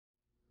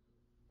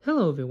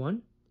Hello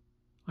everyone!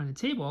 On the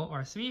table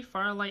are three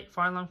Fire-Lite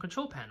fire alarm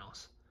control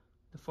panels,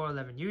 the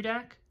 411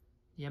 UDAC,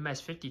 the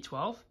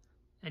MS-5012,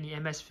 and the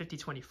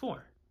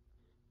MS-5024.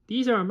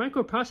 These are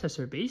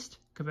microprocessor-based,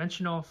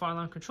 conventional fire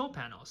alarm control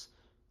panels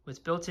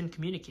with built-in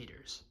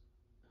communicators.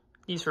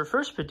 These were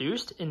first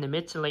produced in the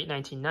mid to late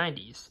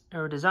 1990s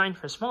and were designed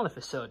for smaller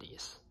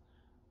facilities.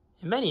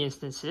 In many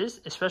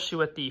instances, especially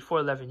with the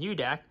 411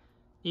 UDAC,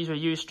 these were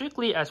used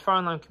strictly as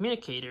fire alarm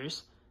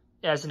communicators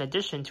as an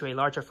addition to a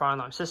larger fire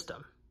alarm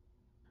system.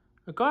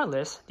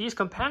 Regardless, these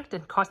compact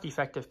and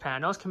cost-effective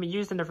panels can be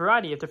used in a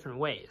variety of different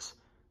ways,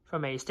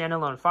 from a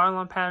standalone fire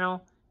alarm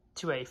panel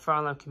to a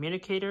fire alarm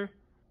communicator,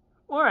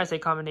 or as a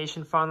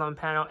combination fire alarm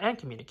panel and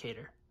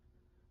communicator.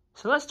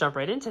 So let's jump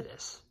right into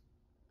this.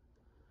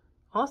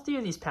 All three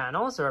of these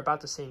panels are about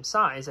the same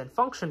size and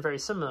function very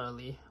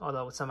similarly,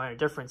 although with some minor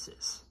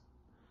differences.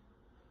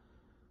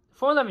 The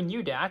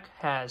 411 UDAC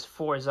has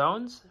 4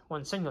 zones,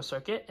 1 signal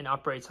circuit, and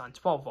operates on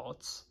 12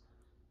 volts.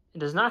 It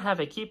does not have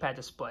a keypad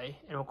display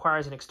and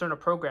requires an external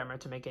programmer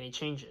to make any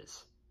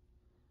changes.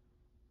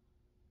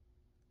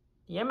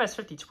 The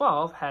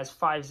MS-5012 has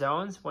 5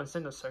 zones, 1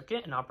 signal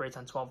circuit, and operates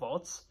on 12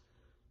 volts.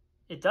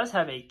 It does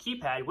have a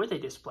keypad with a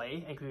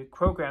display and can be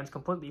programmed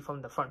completely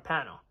from the front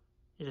panel.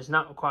 It does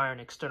not require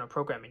an external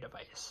programming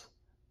device.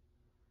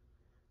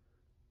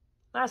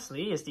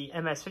 Lastly is the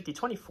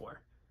MS-5024.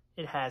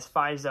 It has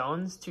 5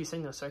 zones, 2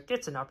 signal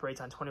circuits, and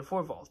operates on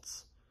 24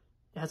 volts.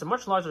 It has a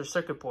much larger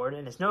circuit board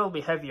and is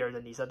notably heavier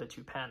than these other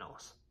 2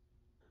 panels.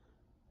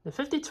 The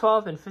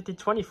 5012 and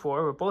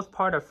 5024 were both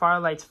part of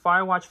Fire-Lite's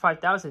Firewatch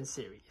 5000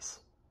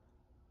 series.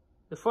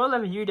 The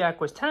 411 UDAC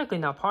was technically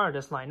not part of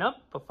this lineup,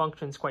 but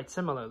functions quite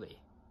similarly.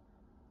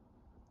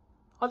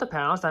 Other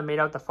panels that made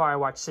out the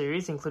Firewatch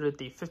series included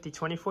the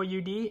 5024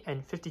 UD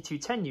and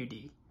 5210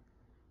 UD.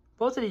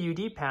 Both of the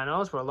UD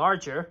panels were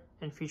larger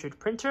and featured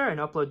printer and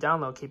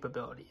upload-download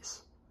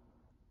capabilities.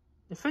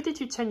 The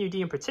 5210 UD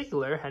in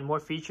particular had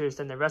more features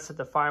than the rest of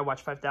the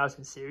Firewatch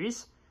 5000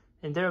 series,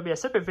 and there will be a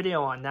separate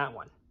video on that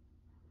one.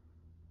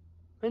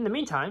 In the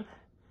meantime,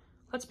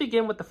 let's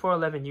begin with the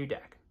 411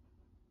 UDAC.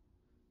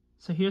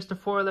 So here's the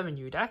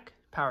 411 UDAC,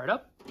 powered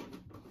up.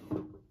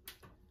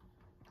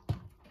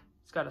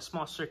 It's got a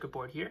small circuit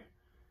board here.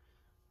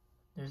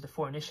 There's the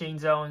 4 initiating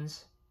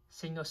zones,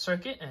 signal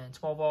circuit, and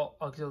 12 volt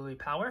auxiliary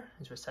power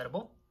is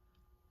resettable.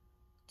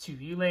 2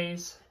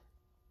 relays,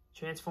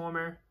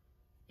 transformer,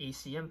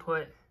 AC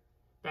input,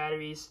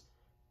 batteries.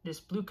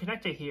 This blue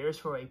connector here is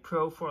for a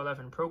Pro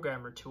 411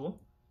 programmer tool.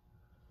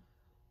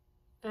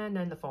 And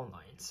then the phone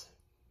lines.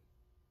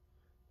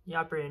 The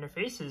operating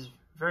interface is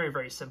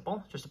very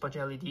simple, just a bunch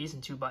of LEDs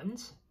and 2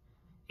 buttons.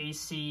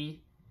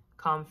 AC,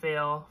 COM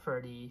fail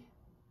for the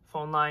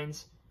phone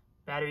lines,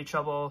 battery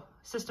trouble,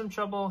 system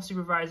trouble,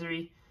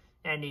 supervisory,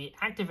 and the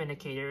active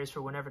indicators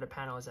for whenever the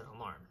panel is at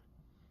alarm.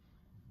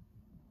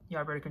 The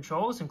operator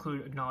controls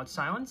include acknowledge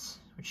silence,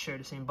 which share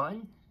the same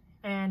button,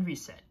 and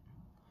reset.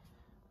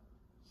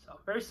 So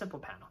very simple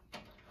panel.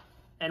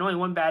 And only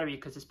 1 battery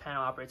because this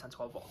panel operates on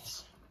 12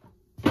 volts.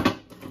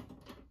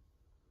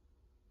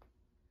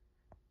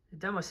 The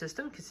demo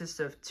system consists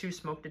of 2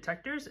 smoke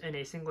detectors and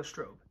a single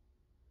strobe.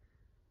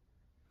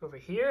 Over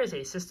here is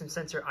a system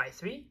sensor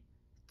I3,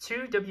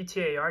 2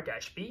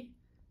 WTAR-B.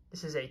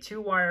 This is a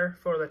 2-wire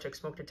photoelectric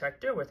smoke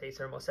detector with a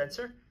thermal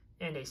sensor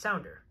and a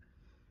sounder.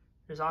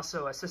 There's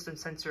also a system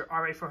sensor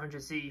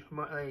RA400Z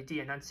remote LED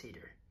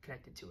annunciator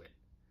connected to it.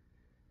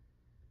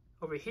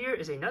 Over here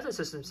is another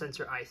system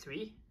sensor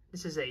I3.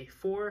 This is a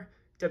 4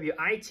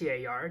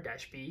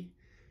 WITAR-B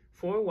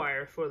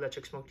 4-wire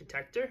photoelectric smoke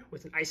detector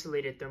with an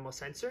isolated thermal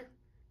sensor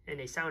and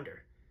a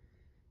sounder.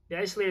 The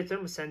isolated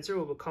thermal sensor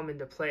will come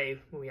into play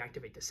when we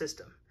activate the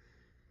system.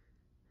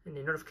 And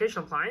the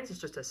notification appliance is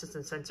just a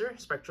system sensor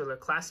Spectral Alert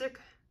Classic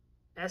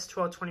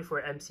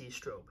S1224MC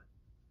strobe.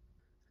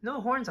 No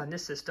horns on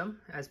this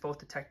system, as both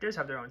detectors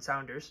have their own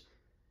sounders.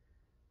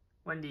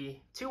 When the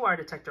 2-wire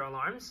detector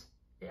alarms,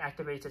 it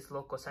activates its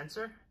local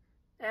sensor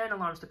and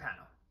alarms the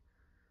panel.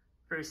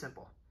 Very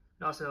simple.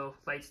 It also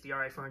lights the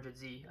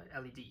RA400Z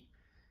LED.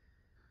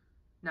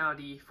 Now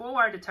the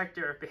 4-wire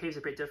detector behaves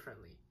a bit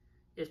differently.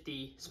 If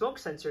the smoke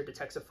sensor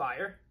detects a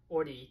fire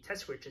or the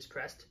test switch is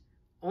pressed,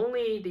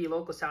 only the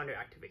local sounder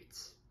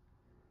activates.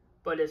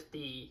 But if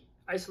the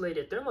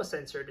isolated thermal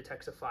sensor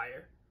detects a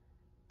fire,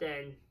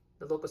 then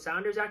the local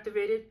sounder is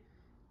activated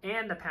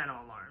and the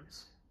panel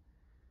alarms.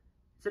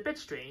 It's a bit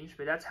strange,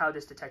 but that's how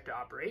this detector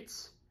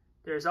operates.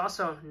 There is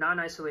also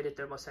non-isolated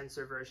thermal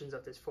sensor versions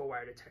of this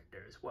 4-wire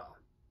detector as well.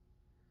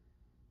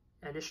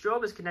 And the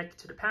strobe is connected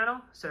to the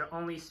panel, so it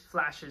only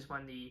flashes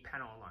when the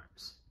panel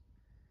alarms.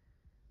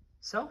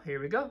 So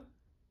here we go.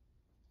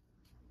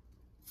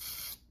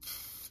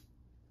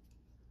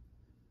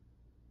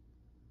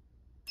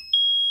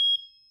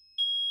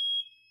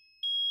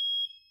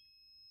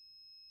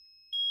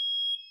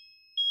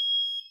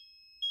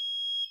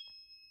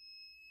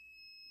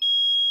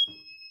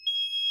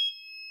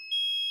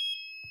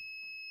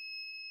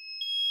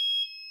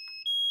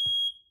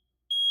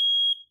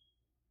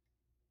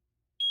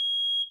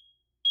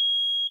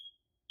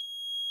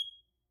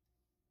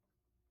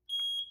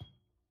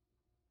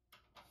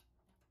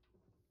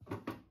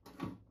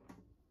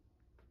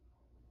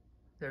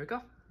 There we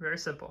go, very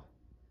simple.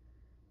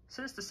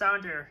 Since the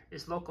sounder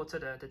is local to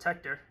the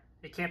detector,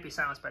 it can't be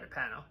silenced by the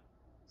panel.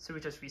 So we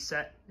just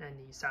reset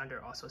and the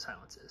sounder also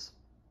silences.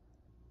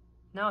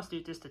 Now let's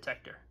do this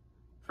detector.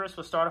 First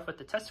we'll start off with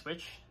the test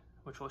switch,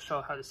 which will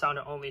show how the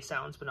sounder only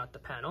sounds but not the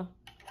panel.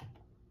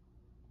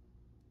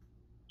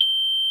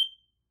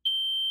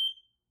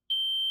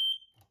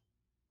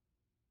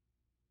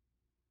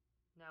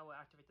 Now we'll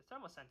activate the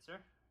thermal sensor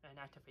and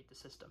activate the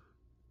system.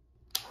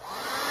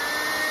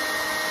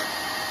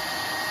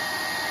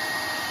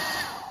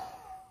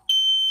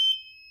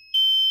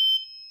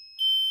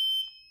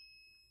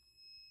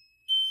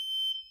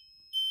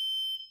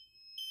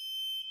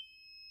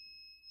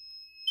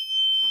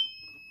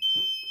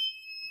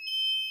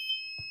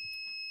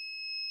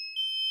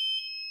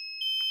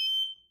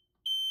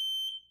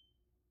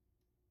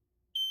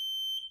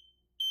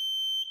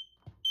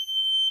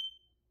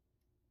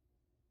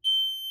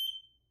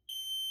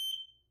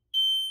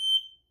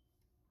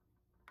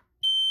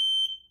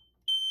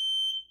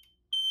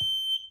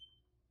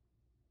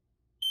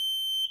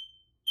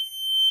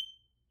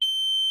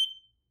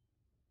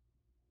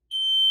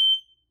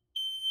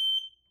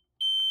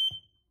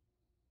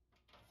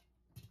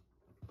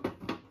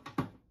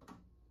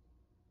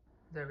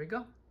 There we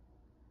go.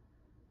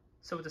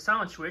 So with the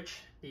silent switch,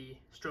 the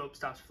strobe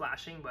stops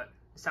flashing, but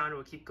the sounder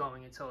will keep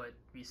going until it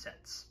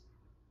resets.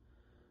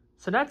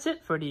 So that's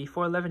it for the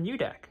 411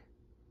 UDAC.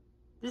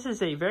 This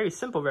is a very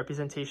simple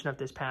representation of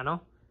this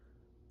panel,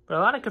 but a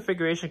lot of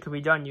configuration can be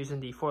done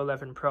using the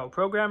 411 Pro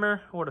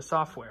programmer or the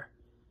software.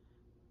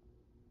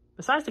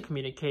 Besides the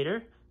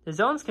communicator, the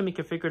zones can be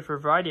configured for a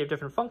variety of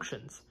different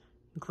functions,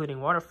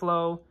 including water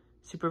flow,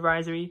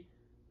 supervisory,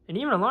 and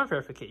even alarm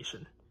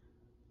verification.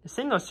 The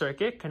single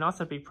circuit can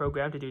also be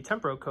programmed to do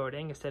temporal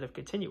coding instead of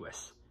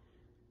continuous.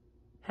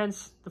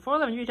 Hence, the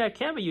 411 UDAC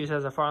can be used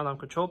as a fire alarm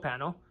control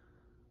panel,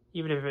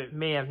 even if it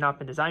may have not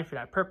been designed for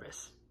that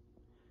purpose.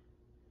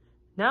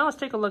 Now let's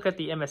take a look at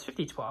the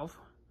MS-5012,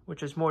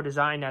 which is more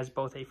designed as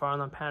both a fire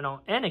alarm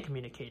panel and a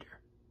communicator.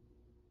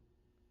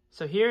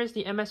 So here is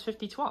the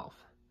MS-5012.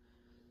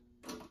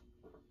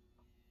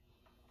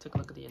 Take a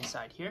look at the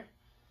inside here.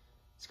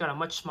 It's got a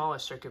much smaller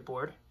circuit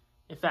board.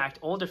 In fact,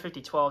 older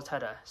 5012s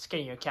had a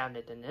skinnier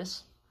cabinet than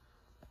this.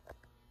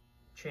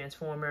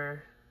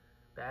 Transformer,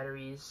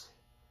 batteries,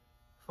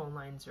 phone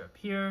lines are up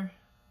here,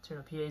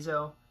 internal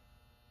piezo.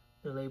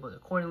 They're labeled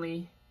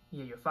accordingly. You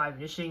get your 5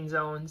 initiating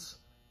zones,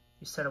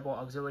 your settable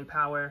auxiliary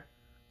power,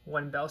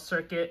 1 bell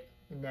circuit,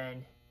 and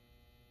then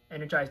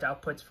energized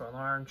outputs for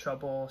alarm,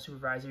 trouble,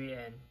 supervisory,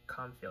 and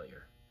comm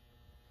failure.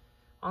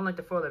 Unlike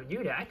the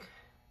 411 UDAC,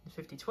 the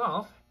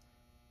 5012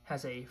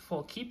 has a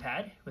full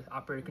keypad with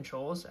operator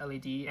controls,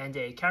 LED, and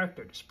a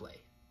character display.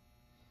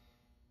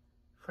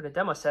 For the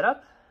demo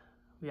setup,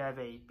 we have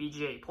a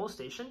BGA pull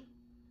station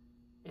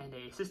and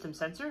a system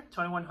sensor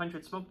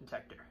 2100 smoke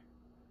detector.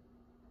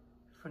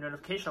 For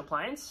notification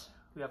appliance,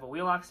 we have a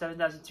Wheelock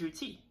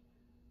 7002T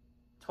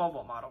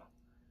 12-volt model.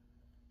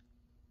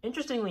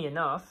 Interestingly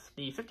enough,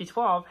 the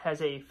 5012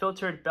 has a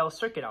filtered bell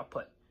circuit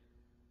output.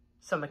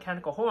 Some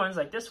mechanical horns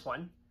like this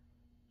one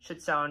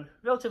should sound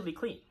relatively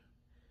clean.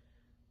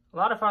 A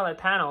lot of Fire-Lite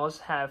panels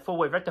have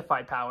full-wave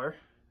rectified power,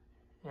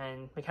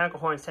 and mechanical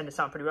horns tend to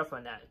sound pretty rough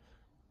on that.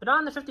 But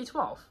on the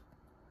 5012,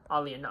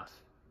 oddly enough.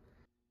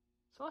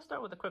 So let's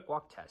start with a quick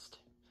walk test.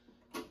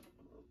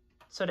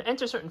 So to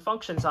enter certain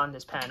functions on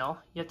this panel,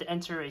 you have to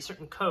enter a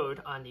certain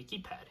code on the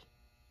keypad.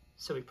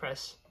 So we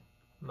press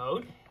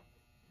mode,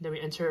 then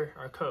we enter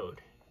our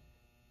code.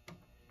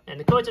 And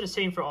the codes are the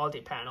same for all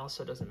the panels,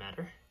 so it doesn't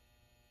matter.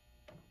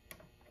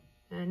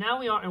 And now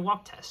we are in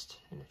walk test,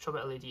 and the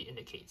trouble LED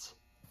indicates.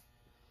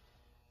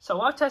 So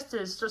walk test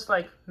is just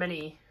like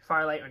many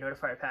Fire-Lite or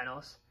notifier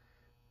panels.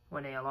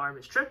 When an alarm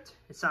is tripped,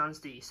 it sounds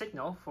the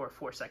signal for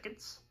 4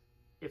 seconds.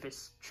 If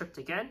it's tripped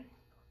again,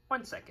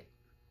 1 second.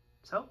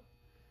 So.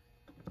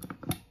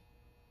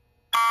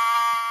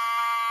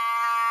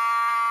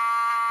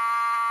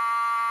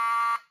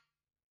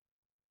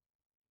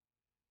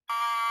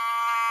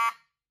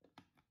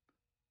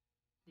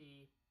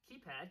 The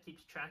keypad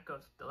keeps track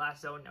of the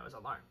last zone that was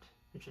alarmed,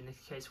 which in this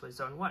case was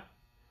zone 1.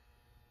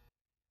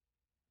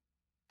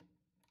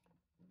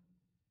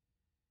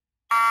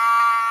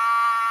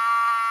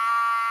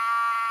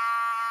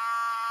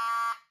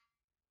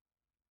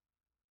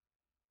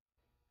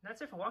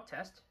 That's it for walk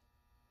test.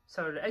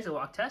 So to exit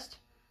walk test,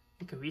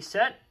 you can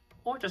reset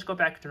or just go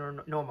back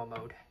to normal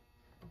mode.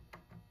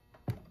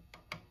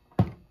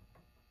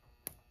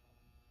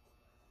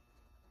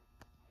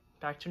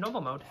 Back to normal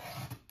mode.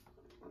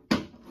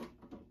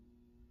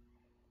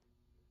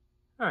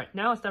 Alright,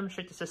 now let's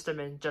demonstrate the system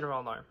in general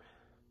alarm.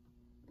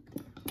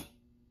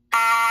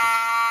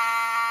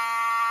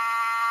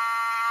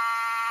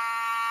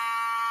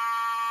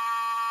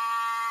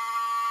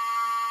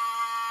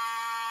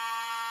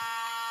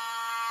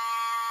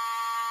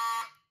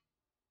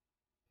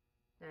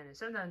 And in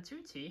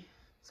 792T,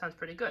 sounds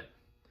pretty good.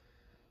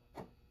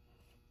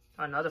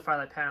 On other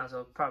Fire-Lite panels,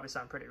 it'll probably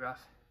sound pretty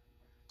rough.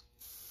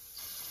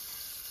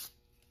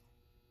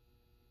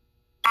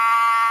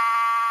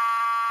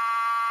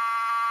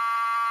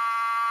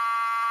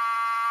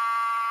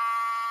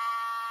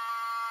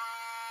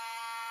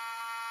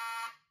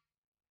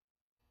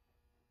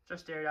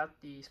 just aired out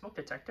the smoke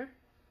detector.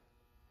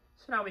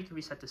 So now we can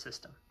reset the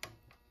system.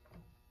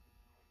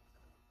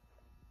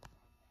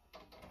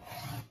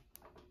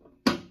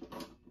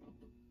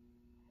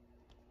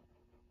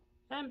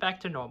 And back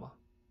to normal.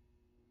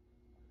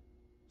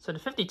 So the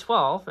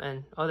 5012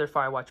 and other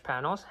Firewatch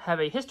panels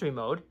have a history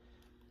mode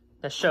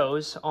that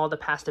shows all the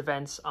past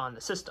events on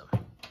the system.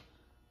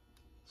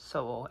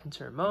 So we'll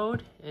enter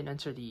mode and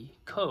enter the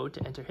code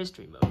to enter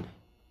history mode.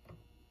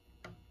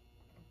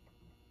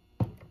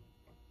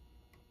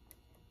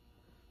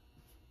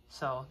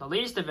 So the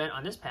latest event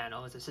on this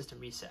panel is a system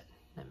reset.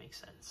 That makes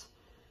sense.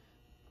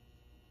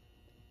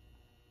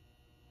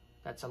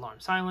 That's alarm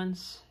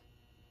silence,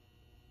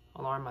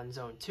 alarm on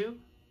zone 2,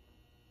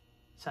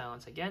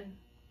 silence again,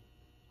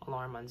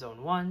 alarm on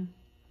zone 1,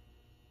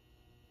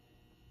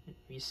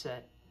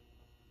 reset,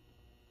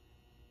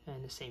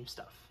 and the same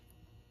stuff.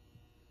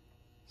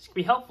 This can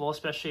be helpful,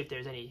 especially if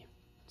there's any,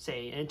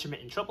 say,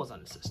 intermittent troubles on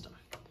the system.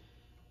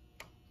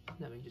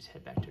 Then we just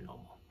head back to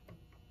normal.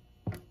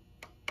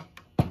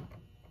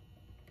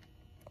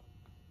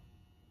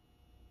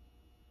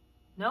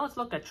 Now let's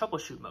look at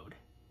Troubleshoot Mode.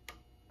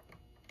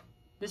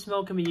 This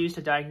mode can be used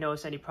to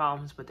diagnose any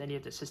problems with any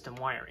of the system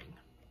wiring.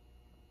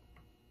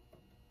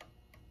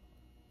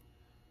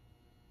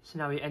 So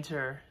now we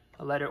enter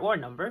a letter or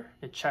number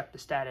to check the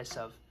status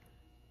of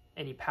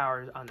any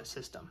power on the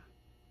system.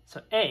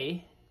 So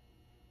A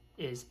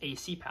is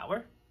AC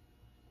power.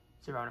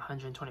 It's around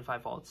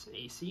 125 volts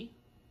AC.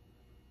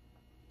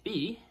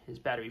 B is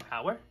battery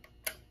power.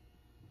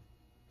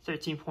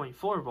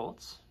 13.4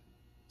 volts.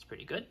 It's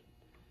pretty good.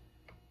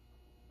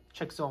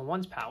 Check zone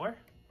 1's power.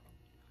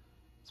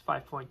 It's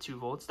 5.2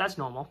 volts. That's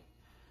normal.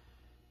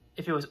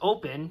 If it was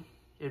open,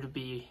 it would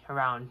be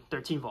around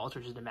 13 volts,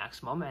 which is the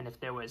maximum. And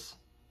if there was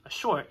a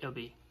short, it'll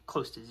be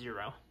close to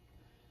 0.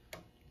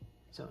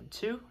 Zone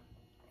 2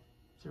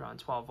 is around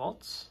 12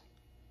 volts.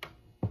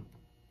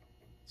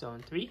 Zone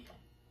 3,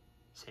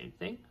 same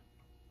thing.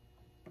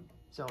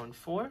 Zone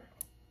 4,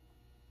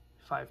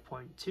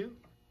 5.2.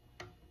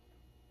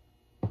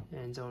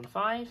 And zone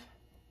 5,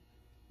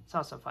 it's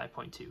also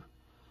 5.2.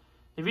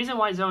 The reason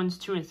why zones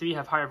 2 and 3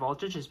 have higher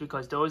voltage is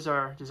because those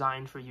are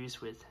designed for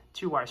use with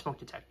 2-wire smoke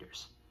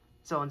detectors.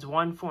 Zones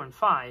 1, 4, and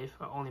 5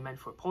 are only meant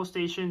for pull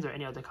stations or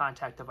any other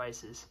contact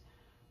devices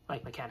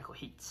like mechanical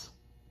heats.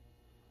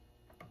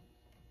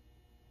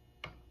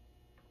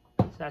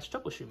 So that's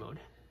Troubleshoot Mode.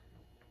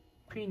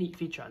 Pretty neat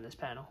feature on this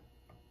panel.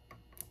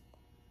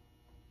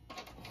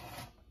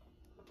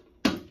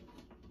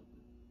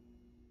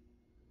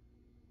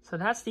 So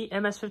that's the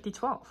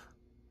MS-5012.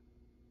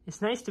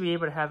 It's nice to be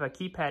able to have a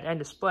keypad and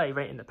display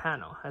right in the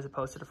panel, as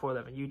opposed to the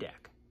 411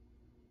 UDAC.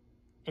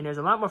 And there's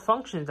a lot more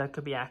functions that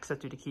could be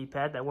accessed through the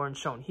keypad that weren't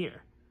shown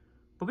here.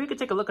 But we could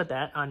take a look at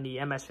that on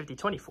the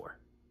MS-5024.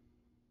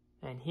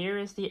 And here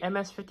is the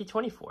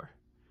MS-5024.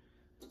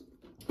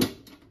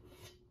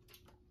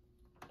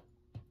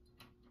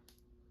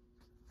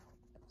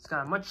 It's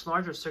got a much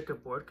larger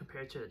circuit board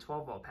compared to the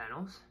 12-volt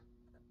panels.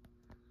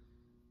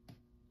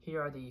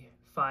 Here are the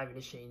 5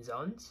 initiating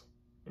zones.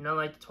 And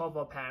unlike the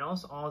 12-volt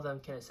panels, all of them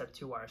can accept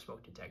 2-wire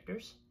smoke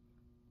detectors.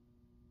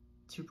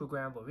 2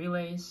 programmable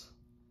relays,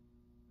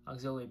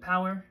 auxiliary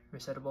power,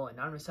 resettable and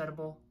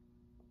non-resettable,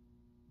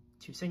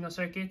 2 signal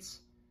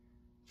circuits,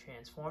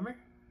 transformer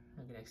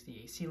that connects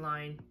the AC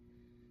line,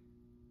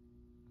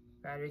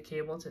 battery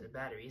cable to the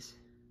batteries.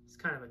 It's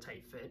kind of a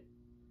tight fit.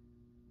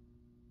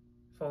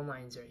 Phone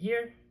lines are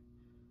here,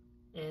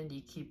 and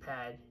the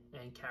keypad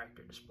and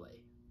character display.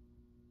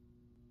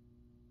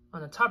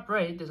 On the top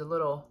right, there's a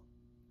little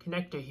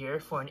connector here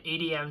for an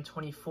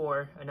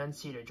ADM24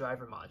 annunciator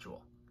driver module.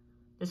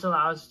 This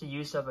allows the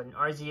use of an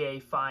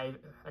RZA5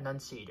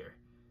 annunciator.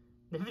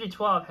 The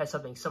 5012 has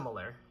something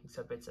similar,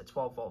 except it's a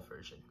 12-volt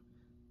version.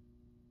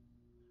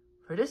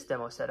 For this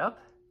demo setup,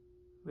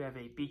 we have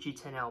a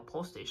BG10L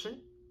pull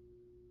station,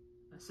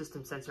 a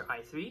system sensor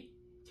i3,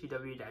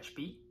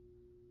 2W-B,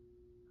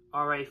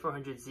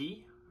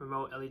 RA400Z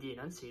remote LED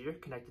annunciator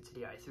connected to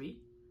the i3,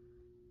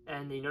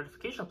 and the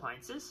notification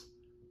appliances,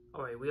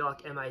 or a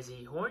Wheelock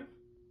MIZ horn,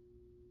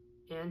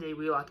 and a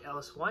Wheelock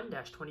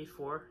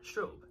LS1-24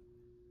 strobe.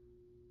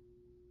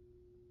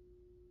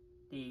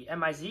 The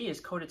MIZ is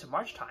coded to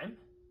march time,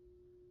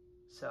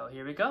 so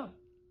here we go.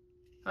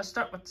 Let's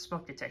start with the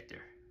smoke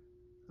detector.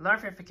 Alarm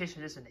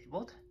verification is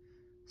enabled,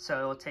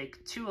 so it will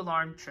take 2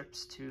 alarm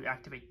trips to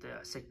activate the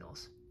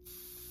signals.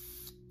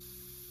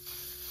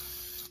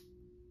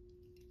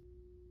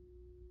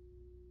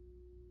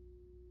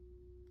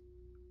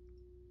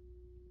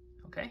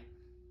 Okay,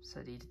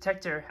 so the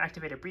detector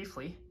activated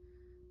briefly,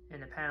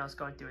 and the panel is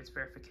going through its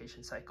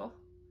verification cycle.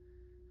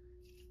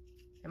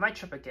 It might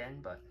trip again,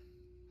 but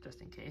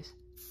just in case.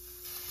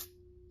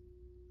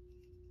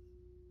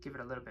 Give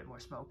it a little bit more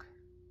smoke.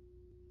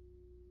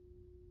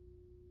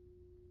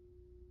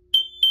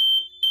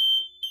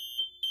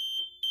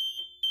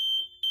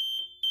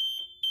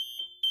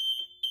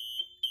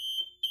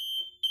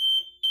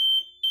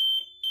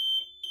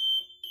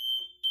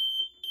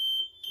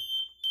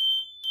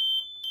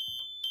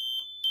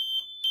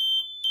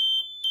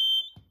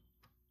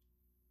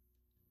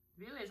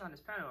 Relays on this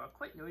panel are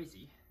quite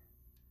noisy,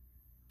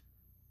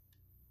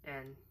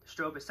 and the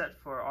strobe is set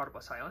for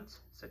audible silence,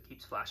 so it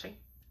keeps flashing.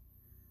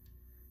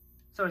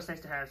 So it's nice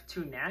to have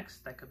two knacks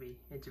that could be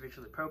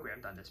individually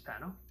programmed on this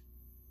panel.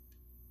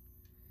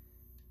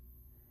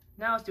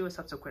 Now let's do a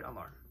subsequent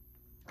alarm.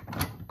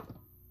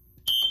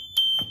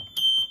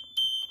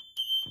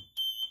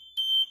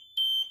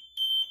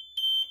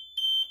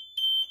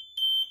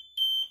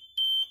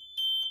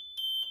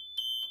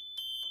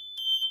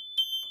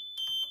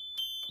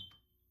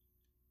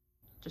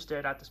 Just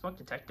aired out the smoke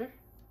detector,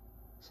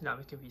 so now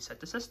we can reset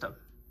the system.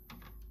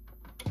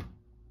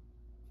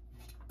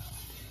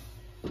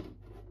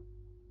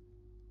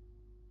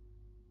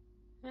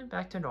 And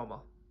back to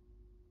normal.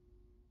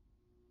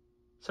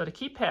 So the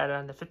keypad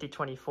on the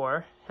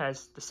 5024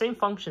 has the same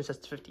functions as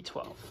the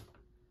 5012.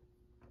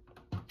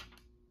 At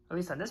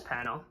least on this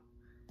panel,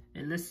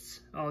 it lists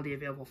all the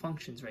available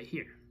functions right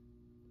here.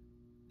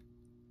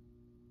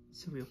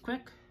 So real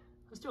quick,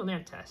 let's do a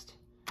lamp test.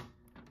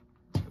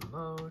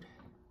 Mode.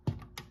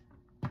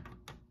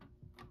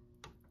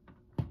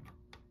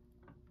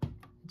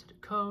 Into the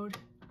code,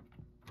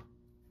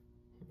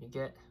 and we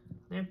get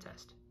lamp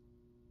test.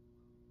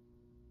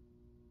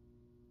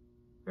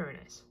 Very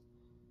nice.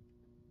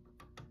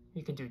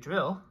 You can do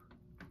drill.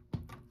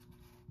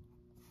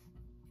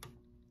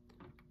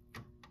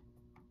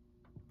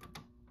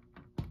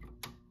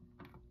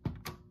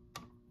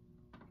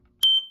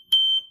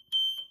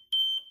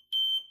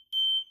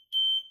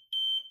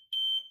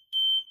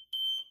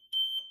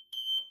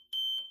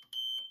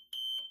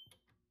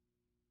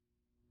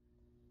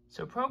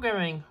 So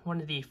programming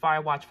one of the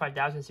Fire-Watch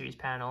 5000 series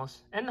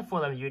panels and the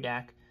 411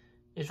 UDAC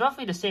is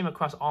roughly the same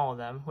across all of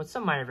them with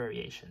some minor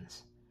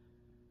variations.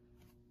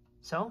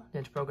 So,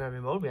 into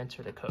programming mode, we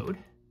enter the code.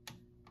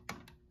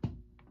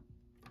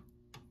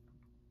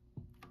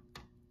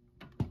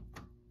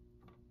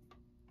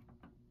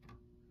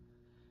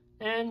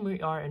 And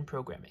we are in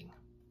programming.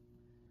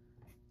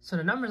 So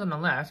the numbers on the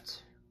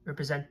left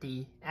represent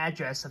the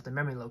address of the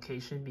memory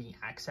location being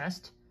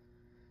accessed.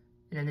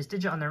 And then this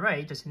digit on the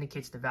right just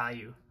indicates the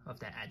value of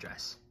that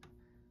address.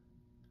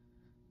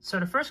 So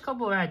the first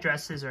couple of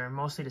addresses are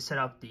mostly to set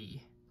up the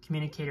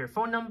communicator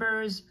phone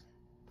numbers,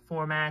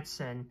 formats,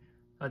 and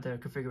other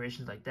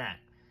configurations like that.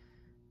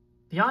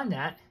 Beyond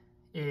that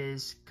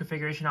is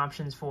configuration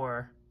options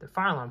for the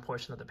fire alarm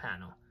portion of the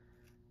panel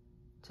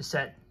to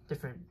set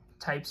different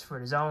types for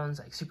the zones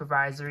like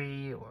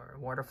supervisory or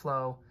water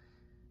flow,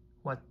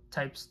 what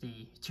types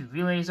the two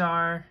relays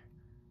are,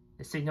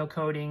 the signal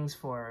codings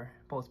for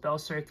both bell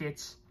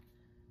circuits,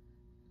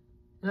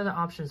 and other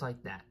options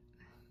like that.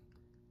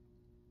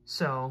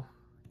 So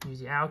use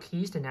the arrow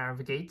keys to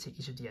navigate to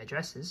each of the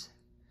addresses.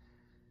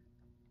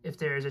 If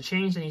there is a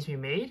change that needs to be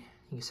made,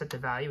 you can set the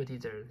value with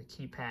either the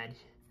keypad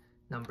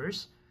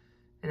numbers,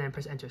 and then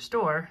press enter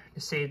store to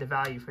save the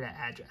value for that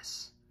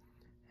address,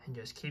 and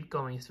just keep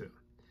going through.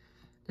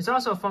 There's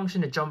also a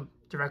function to jump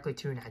directly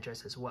to an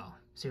address as well,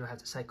 so you don't have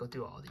to cycle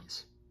through all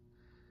these.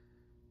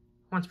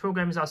 Once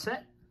program is all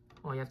set,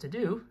 all you have to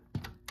do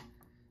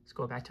is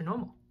go back to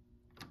normal.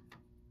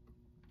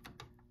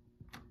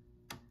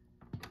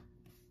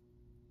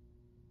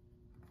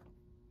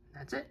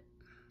 That's it.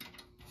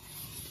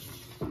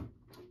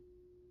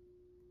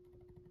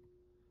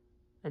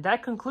 And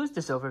that concludes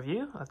this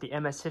overview of the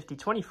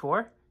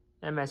MS-5024,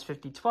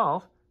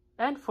 MS-5012,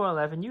 and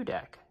 411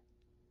 UDAC.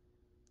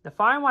 The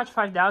Fire-Watch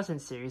 5000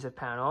 series of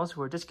panels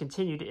were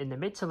discontinued in the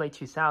mid to late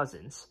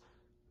 2000s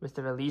with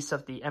the release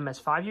of the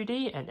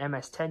MS-5UD and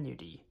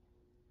MS-10UD.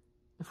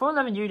 The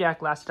 411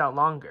 UDAC lasted out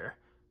longer,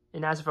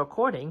 and as of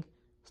recording,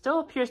 still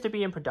appears to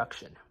be in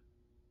production.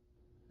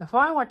 The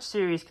Fire-Watch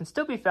series can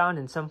still be found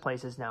in some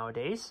places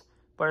nowadays,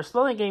 but are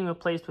slowly getting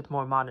replaced with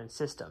more modern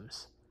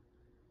systems.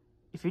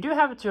 If you do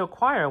happen to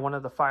acquire one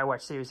of the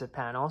Fire-Watch series of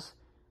panels,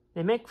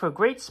 they make for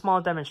great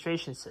small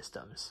demonstration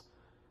systems,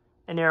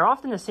 and they are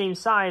often the same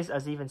size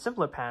as even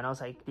simpler panels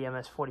like the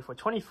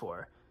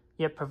MS-5424,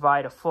 yet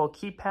provide a full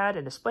keypad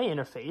and display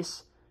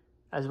interface,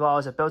 as well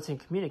as a built-in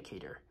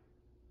communicator.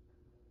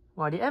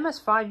 While the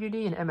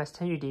MS-5UD and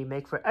MS-10UD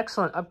make for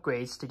excellent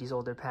upgrades to these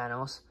older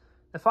panels,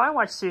 the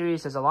Fire-Watch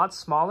series is a lot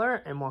smaller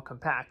and more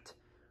compact,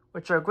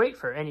 which are great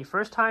for any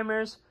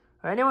first-timers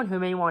or anyone who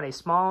may want a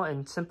small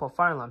and simple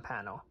fire alarm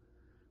panel,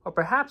 or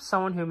perhaps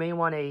someone who may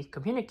want a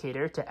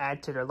communicator to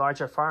add to their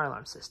larger fire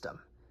alarm system.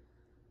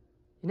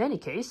 In any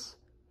case,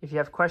 if you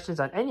have questions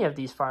on any of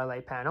these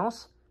Fire-Lite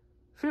panels,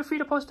 feel free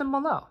to post them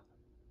below.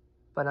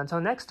 But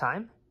until next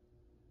time,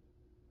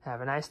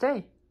 have a nice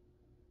day.